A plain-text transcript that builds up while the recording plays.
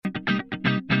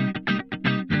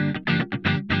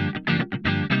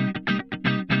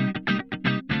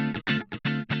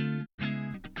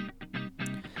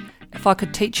if I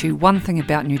could teach you one thing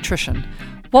about nutrition,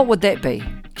 what would that be?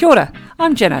 Kia ora,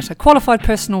 I'm Janet, a qualified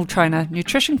personal trainer,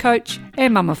 nutrition coach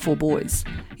and mum of 4 boys.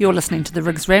 You're listening to the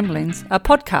Rigs Ramblings, a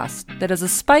podcast that is a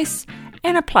space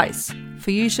and a place for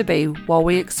you to be while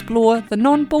we explore the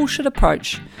non-bullshit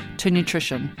approach to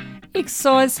nutrition,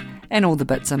 exercise and all the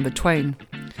bits in between.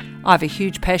 I have a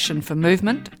huge passion for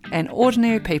movement and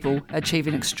ordinary people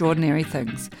achieving extraordinary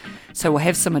things. So we'll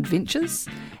have some adventures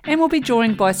and we'll be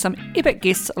joined by some epic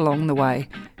guests along the way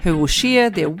who will share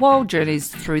their wild journeys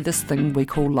through this thing we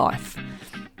call life.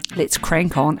 Let's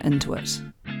crank on into it.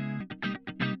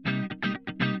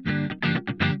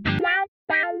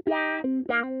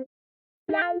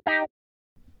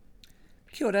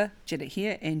 Kia ora, Janet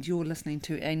here, and you're listening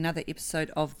to another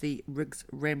episode of the Rigs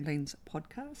Ramblings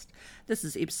podcast. This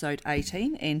is episode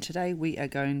 18, and today we are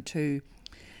going to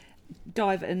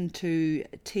dive into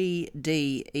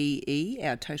TDEE,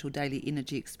 our total daily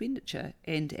energy expenditure,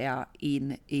 and our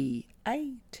NEAT,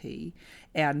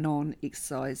 our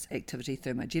non-exercise activity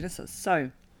thermogenesis.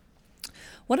 So,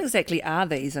 what exactly are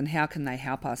these, and how can they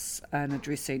help us in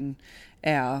addressing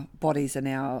our bodies and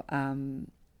our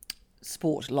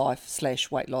sport life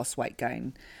 / weight loss, weight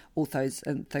gain, all those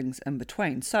things in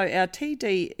between? So our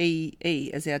TDEE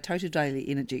is our total daily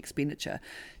energy expenditure.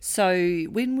 So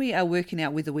when we are working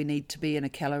out whether we need to be in a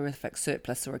calorific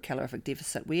surplus or a calorific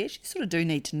deficit, we actually sort of do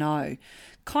need to know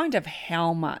kind of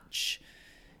how much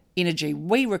energy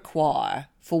we require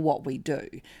for what we do.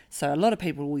 So a lot of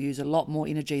people will use a lot more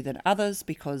energy than others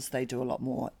because they do a lot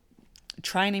more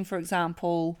training, for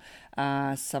example.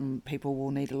 Some people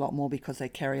will need a lot more because they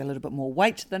carry a little bit more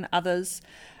weight than others.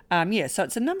 So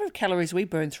it's a number of calories we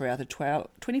burn throughout a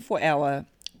 24-hour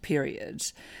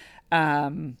period.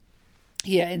 And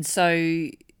so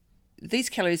these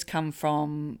calories come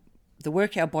from the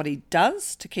work our body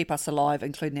does to keep us alive,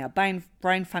 including our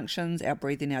brain functions, our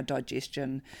breathing, our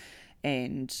digestion,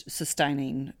 and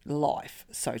sustaining life,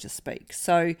 so to speak.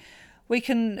 So we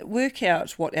can work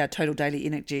out what our total daily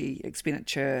energy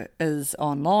expenditure is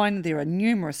online. There are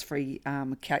numerous free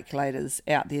calculators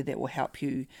out there that will help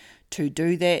you to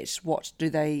do that. What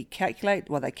do they calculate?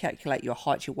 Well, they calculate your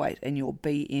height, your weight, and your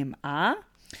BMR,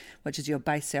 which is your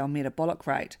base cell metabolic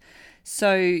rate.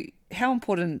 So how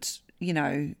important,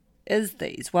 is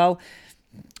these? Well,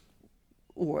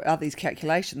 or are these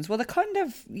calculations? Well, they kind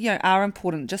of, are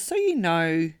important just so you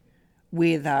know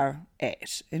where they're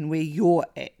at and where you're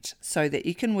at so that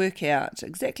you can work out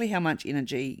exactly how much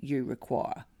energy you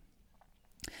require.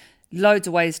 Loads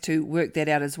of ways to work that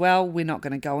out as well. We're not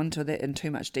going to go into that in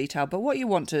too much detail, but what you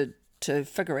want to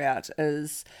figure out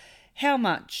is how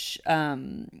much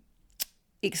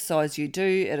exercise you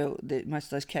do. Most of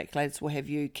those calculators will have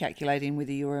you calculating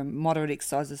whether you're a moderate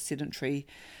exerciser, sedentary,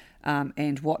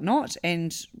 and whatnot,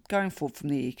 and going forward from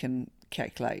there you can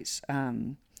calculate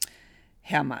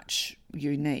how much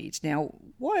you need. Now,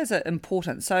 why is it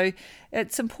important? So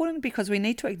it's important because we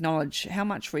need to acknowledge how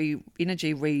much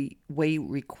energy we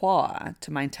require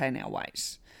to maintain our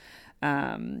weight.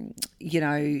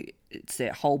 It's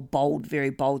that whole very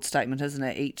bold statement, isn't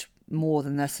it? Eat more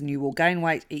than this and you will gain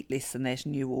weight, eat less than that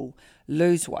and you will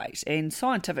lose weight. And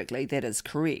scientifically that is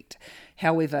correct.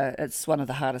 However, it's one of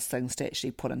the hardest things to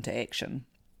actually put into action.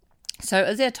 So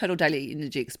is our total daily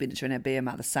energy expenditure and our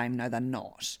BMR the same? No, they're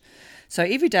not. So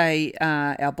every day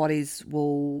our bodies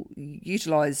will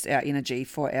utilise our energy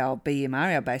for our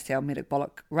BMR, our base cell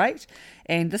metabolic rate,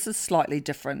 and this is slightly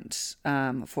different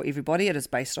for everybody. It is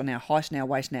based on our height and our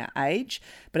weight and our age,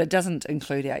 but it doesn't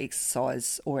include our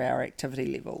exercise or our activity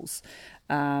levels.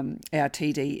 Our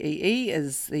TDEE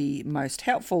is the most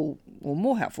helpful or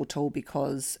more helpful tool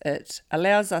because it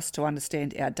allows us to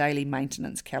understand our daily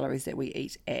maintenance calories that we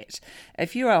eat at.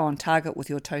 If you are on target with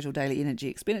your total daily energy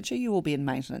expenditure, you will be in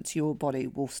maintenance. Your body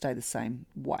will stay the same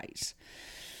weight.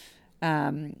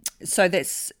 So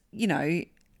that's,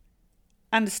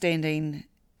 understanding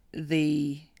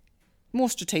the more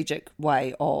strategic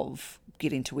way of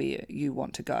getting to where you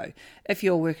want to go. If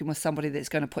you're working with somebody that's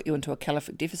going to put you into a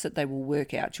calorific deficit, they will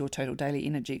work out your total daily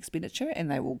energy expenditure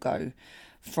and they will go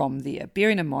from there.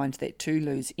 Bearing in mind that to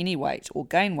lose any weight or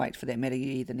gain weight for that matter,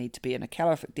 you either need to be in a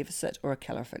calorific deficit or a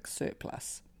calorific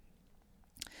surplus.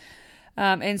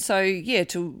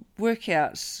 To work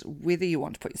out whether you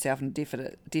want to put yourself in a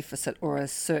deficit or a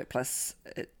surplus,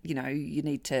 you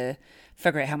need to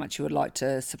figure out how much you would like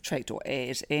to subtract or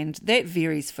add, and that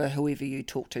varies for whoever you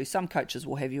talk to. Some coaches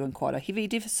will have you in quite a heavy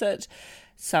deficit.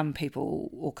 Some people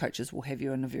or coaches will have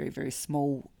you in a very, very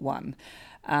small one.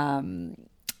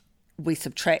 We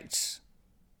subtract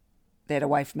that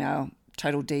away from our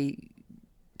total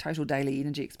total daily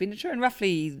energy expenditure, and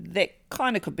roughly that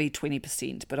kind of could be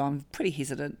 20%, but I'm pretty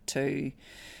hesitant to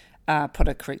put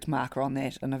a correct marker on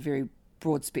that in a very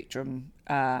broad spectrum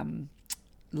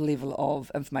level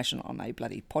of information on a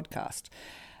bloody podcast.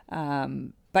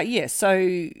 But yeah,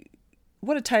 so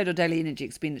what a total daily energy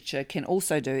expenditure can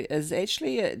also do is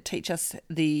actually teach us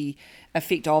the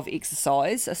effect of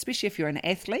exercise, especially if you're an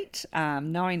athlete,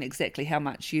 knowing exactly how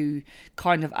much you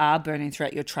kind of are burning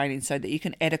throughout your training so that you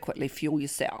can adequately fuel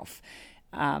yourself.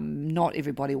 Not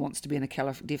everybody wants to be in a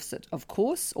caloric deficit, of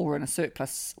course, or in a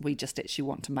surplus. We just actually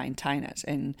want to maintain it.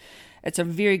 And it's a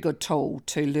very good tool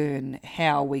to learn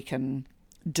how we can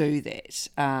do that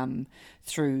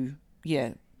through,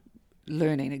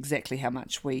 learning exactly how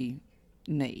much we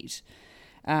need.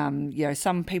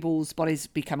 Some people's bodies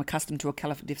become accustomed to a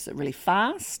caloric deficit really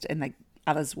fast, and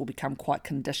others will become quite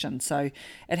conditioned. So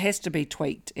it has to be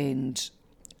tweaked and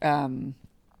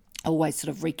always sort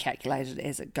of recalculated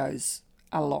as it goes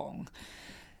along.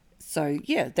 So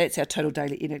that's our total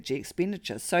daily energy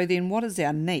expenditure. So then what is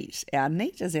our NEAT? Our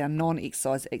NEAT is our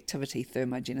non-exercise activity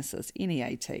thermogenesis,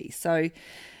 NEAT. So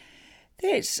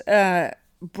that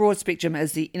broad spectrum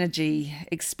is the energy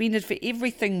expended for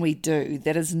everything we do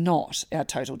that is not our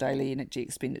total daily energy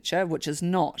expenditure, which is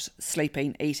not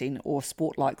sleeping, eating, or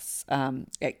sport-like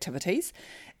activities.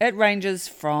 It ranges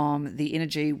from the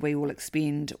energy we will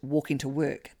expend walking to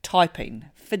work, typing,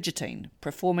 fidgeting,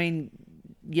 performing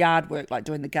yard work like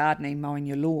doing the gardening, mowing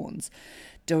your lawns,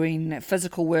 doing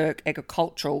physical work,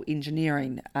 agricultural,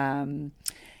 engineering,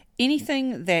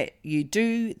 anything that you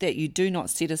do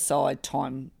not set aside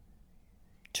time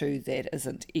to that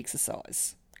isn't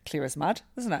exercise. Clear as mud,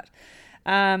 isn't it?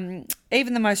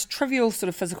 Even the most trivial sort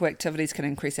of physical activities can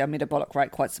increase our metabolic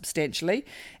rate quite substantially,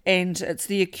 and it's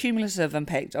the accumulative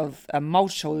impact of a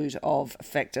multitude of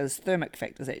factors, thermic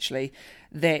factors actually,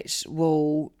 that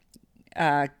will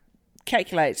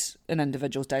calculate an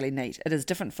individual's daily NEAT. It is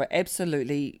different for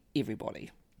absolutely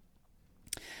everybody.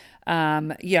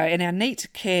 And our NEAT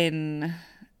can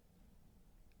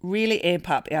really amp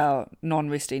up our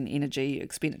non-resting energy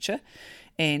expenditure,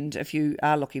 and if you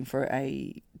are looking for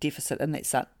a deficit in that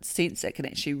sense, it can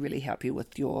actually really help you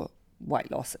with your weight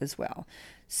loss as well.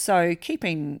 So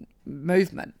keeping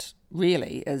movement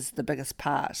really is the biggest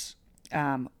part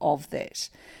of that.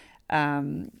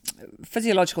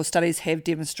 Physiological studies have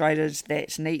demonstrated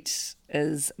that NEAT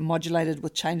is modulated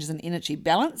with changes in energy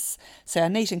balance. So our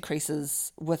NEAT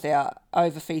increases with our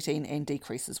overfeeding and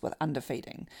decreases with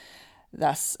underfeeding.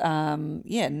 Thus,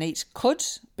 NEAT could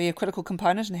be a critical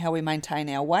component in how we maintain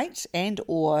our weight and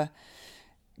or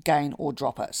gain or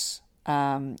drop it.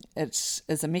 It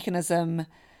is a mechanism,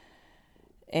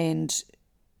 and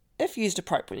if used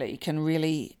appropriately, can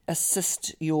really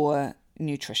assist your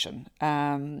nutrition.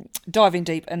 Diving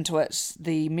deep into it,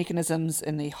 the mechanisms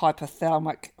in the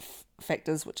hypothalamic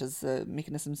factors, which is the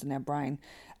mechanisms in our brain,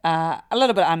 are a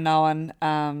little bit unknown,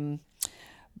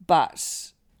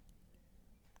 but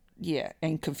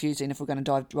and confusing if we're going to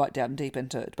dive right down deep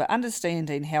into it. But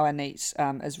understanding how our NEAT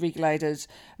is regulated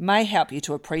may help you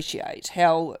to appreciate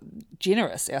how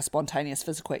generous our spontaneous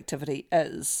physical activity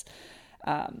is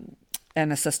in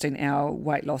assisting our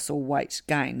weight loss or weight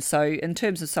gain. So in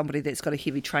terms of somebody that's got a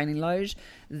heavy training load,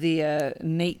 their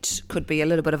NEAT could be a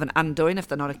little bit of an undoing if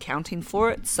they're not accounting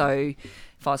for it. So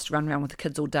if I was to run around with the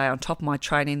kids all day on top of my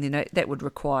training, then that would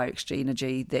require extra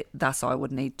energy. Thus I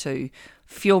would need to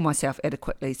fuel myself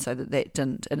adequately so that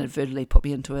didn't inadvertently put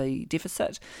me into a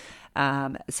deficit.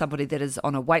 Somebody that is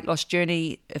on a weight loss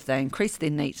journey, if they increase their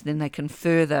NEAT, then they can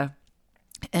further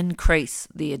increase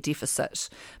their deficit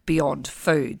beyond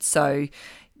food. So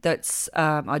that's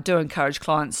I do encourage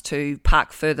clients to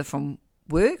park further from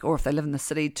work, or if they live in the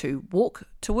city, to walk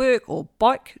to work or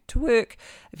bike to work.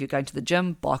 If you're going to the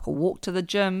gym, bike or walk to the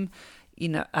gym.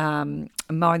 Mowing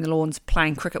the lawns,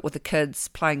 playing cricket with the kids,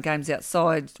 playing games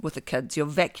outside with the kids. Your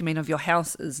vacuuming of your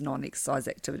house is non-exercise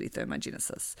activity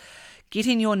thermogenesis.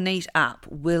 Getting your NEAT up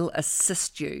will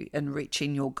assist you in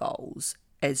reaching your goals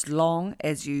as long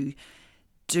as you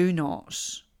do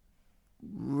not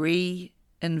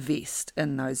reinvest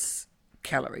in those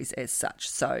calories as such.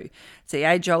 So it's the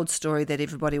age-old story that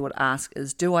everybody would ask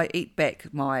is, do I eat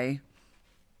back my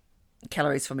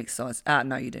calories from exercise?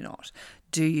 No, you do not.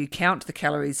 Do you count the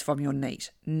calories from your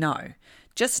NEAT? No.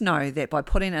 Just know that by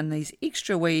putting in these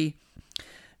extra wee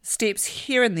steps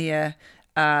here and there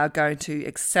are going to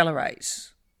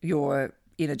accelerate your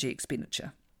energy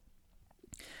expenditure.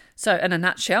 So in a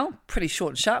nutshell, pretty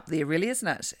short and sharp there really, isn't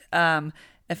it?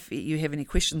 If you have any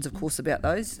questions, of course, about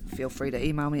those, feel free to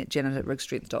email me at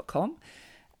janet@rigstrength.com.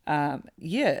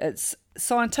 It's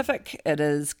scientific, it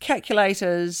is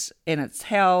calculated, and it's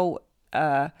how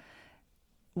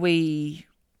we,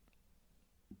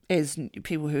 as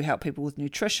people who help people with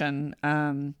nutrition,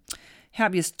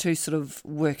 help you to sort of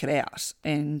work it out.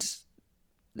 And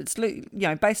it's,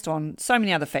 based on so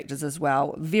many other factors as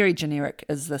well. Very generic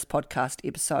is this podcast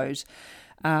episode.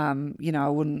 I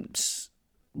wouldn't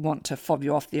want to fob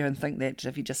you off there and think that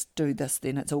if you just do this,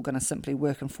 then it's all going to simply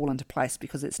work and fall into place,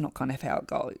 because it's not kind of how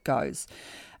it goes.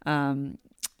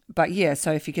 But yeah,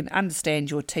 so if you can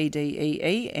understand your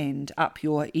TDEE and up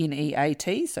your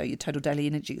NEAT, so your total daily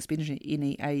energy expenditure,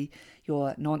 NEA,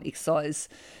 your non-exercise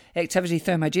activity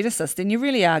thermogenesis, then you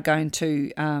really are going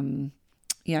to,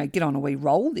 get on a wee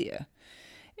roll there.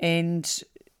 And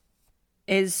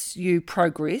as you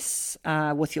progress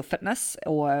with your fitness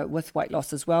or with weight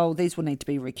loss as well, these will need to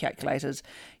be recalculated.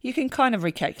 You can kind of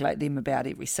recalculate them about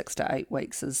every 6 to 8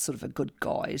 weeks as sort of a good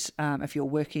guide. If you're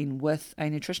working with a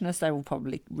nutritionist, they will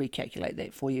probably recalculate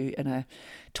that for you in a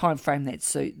time frame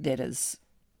that is,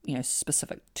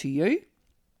 specific to you.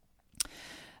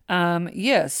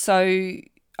 So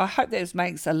I hope that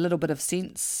makes a little bit of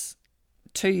sense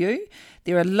to you.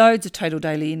 There are loads of total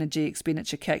daily energy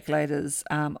expenditure calculators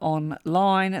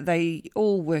online. They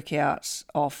all work out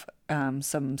off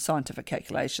some scientific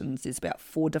calculations. There's about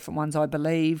 4 different ones, I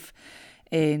believe.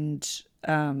 And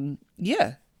it's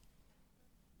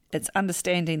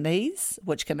understanding these,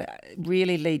 which can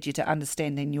really lead you to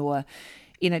understanding your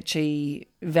energy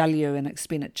value and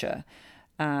expenditure.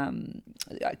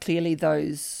 Clearly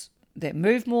those that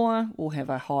move more will have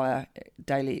a higher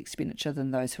daily expenditure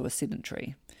than those who are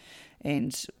sedentary.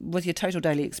 And with your total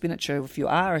daily expenditure, if you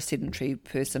are a sedentary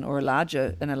person or in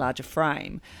a larger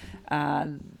frame,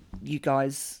 you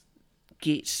guys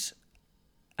get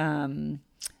into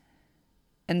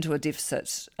a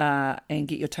deficit and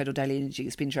get your total daily energy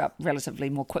expenditure up relatively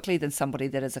more quickly than somebody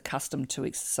that is accustomed to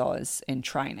exercise and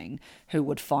training, who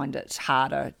would find it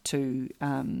harder to,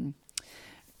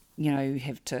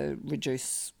 have to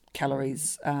reduce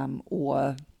calories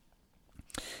or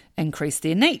increase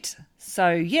their NEAT. So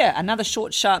another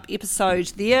short, sharp episode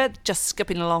there, just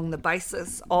skipping along the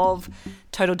basis of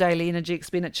total daily energy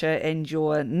expenditure and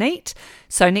your NEAT.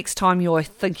 So next time you're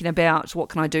thinking about what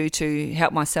can I do to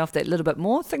help myself that little bit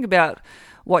more, think about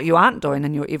what you aren't doing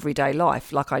in your everyday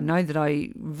life. Like, I know that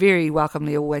I very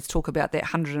welcomely always talk about that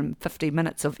 150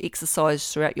 minutes of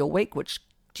exercise throughout your week, which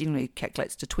generally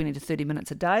calculates to 20 to 30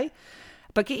 minutes a day.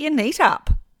 But get your NEAT up.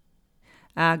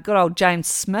 Good old James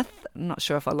Smith, I'm not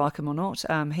sure if I like him or not,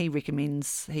 he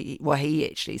recommends, he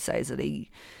actually says that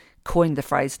he coined the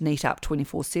phrase NEAT up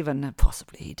 24/7.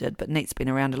 Possibly he did, but NEAT's been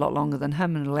around a lot longer than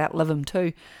him and it'll outlive him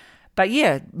too. But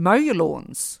mow your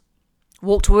lawns,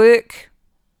 walk to work,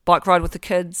 bike ride with the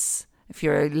kids. If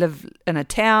you live in a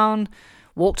town,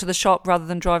 walk to the shop rather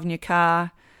than driving your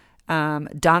car,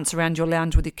 dance around your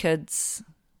lounge with your kids,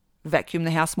 vacuum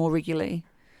the house more regularly.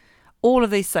 All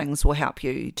of these things will help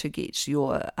you to get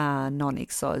your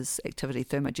non-exercise activity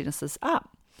thermogenesis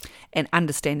up. And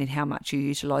understanding how much you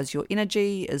utilise your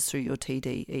energy is through your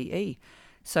TDEE.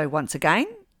 So once again,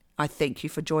 I thank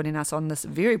you for joining us on this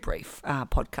very brief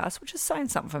podcast, which is saying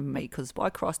something for me, because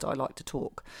by Christ, I like to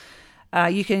talk.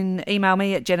 You can email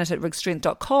me at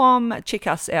janet@rigstrength.com. Check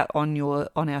us out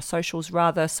on our socials,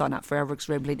 rather. Sign up for our Rigs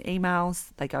Rambling emails.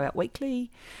 They go out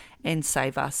weekly. And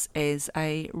save us as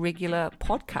a regular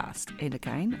podcast. And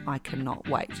again, I cannot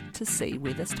wait to see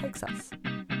where this takes us.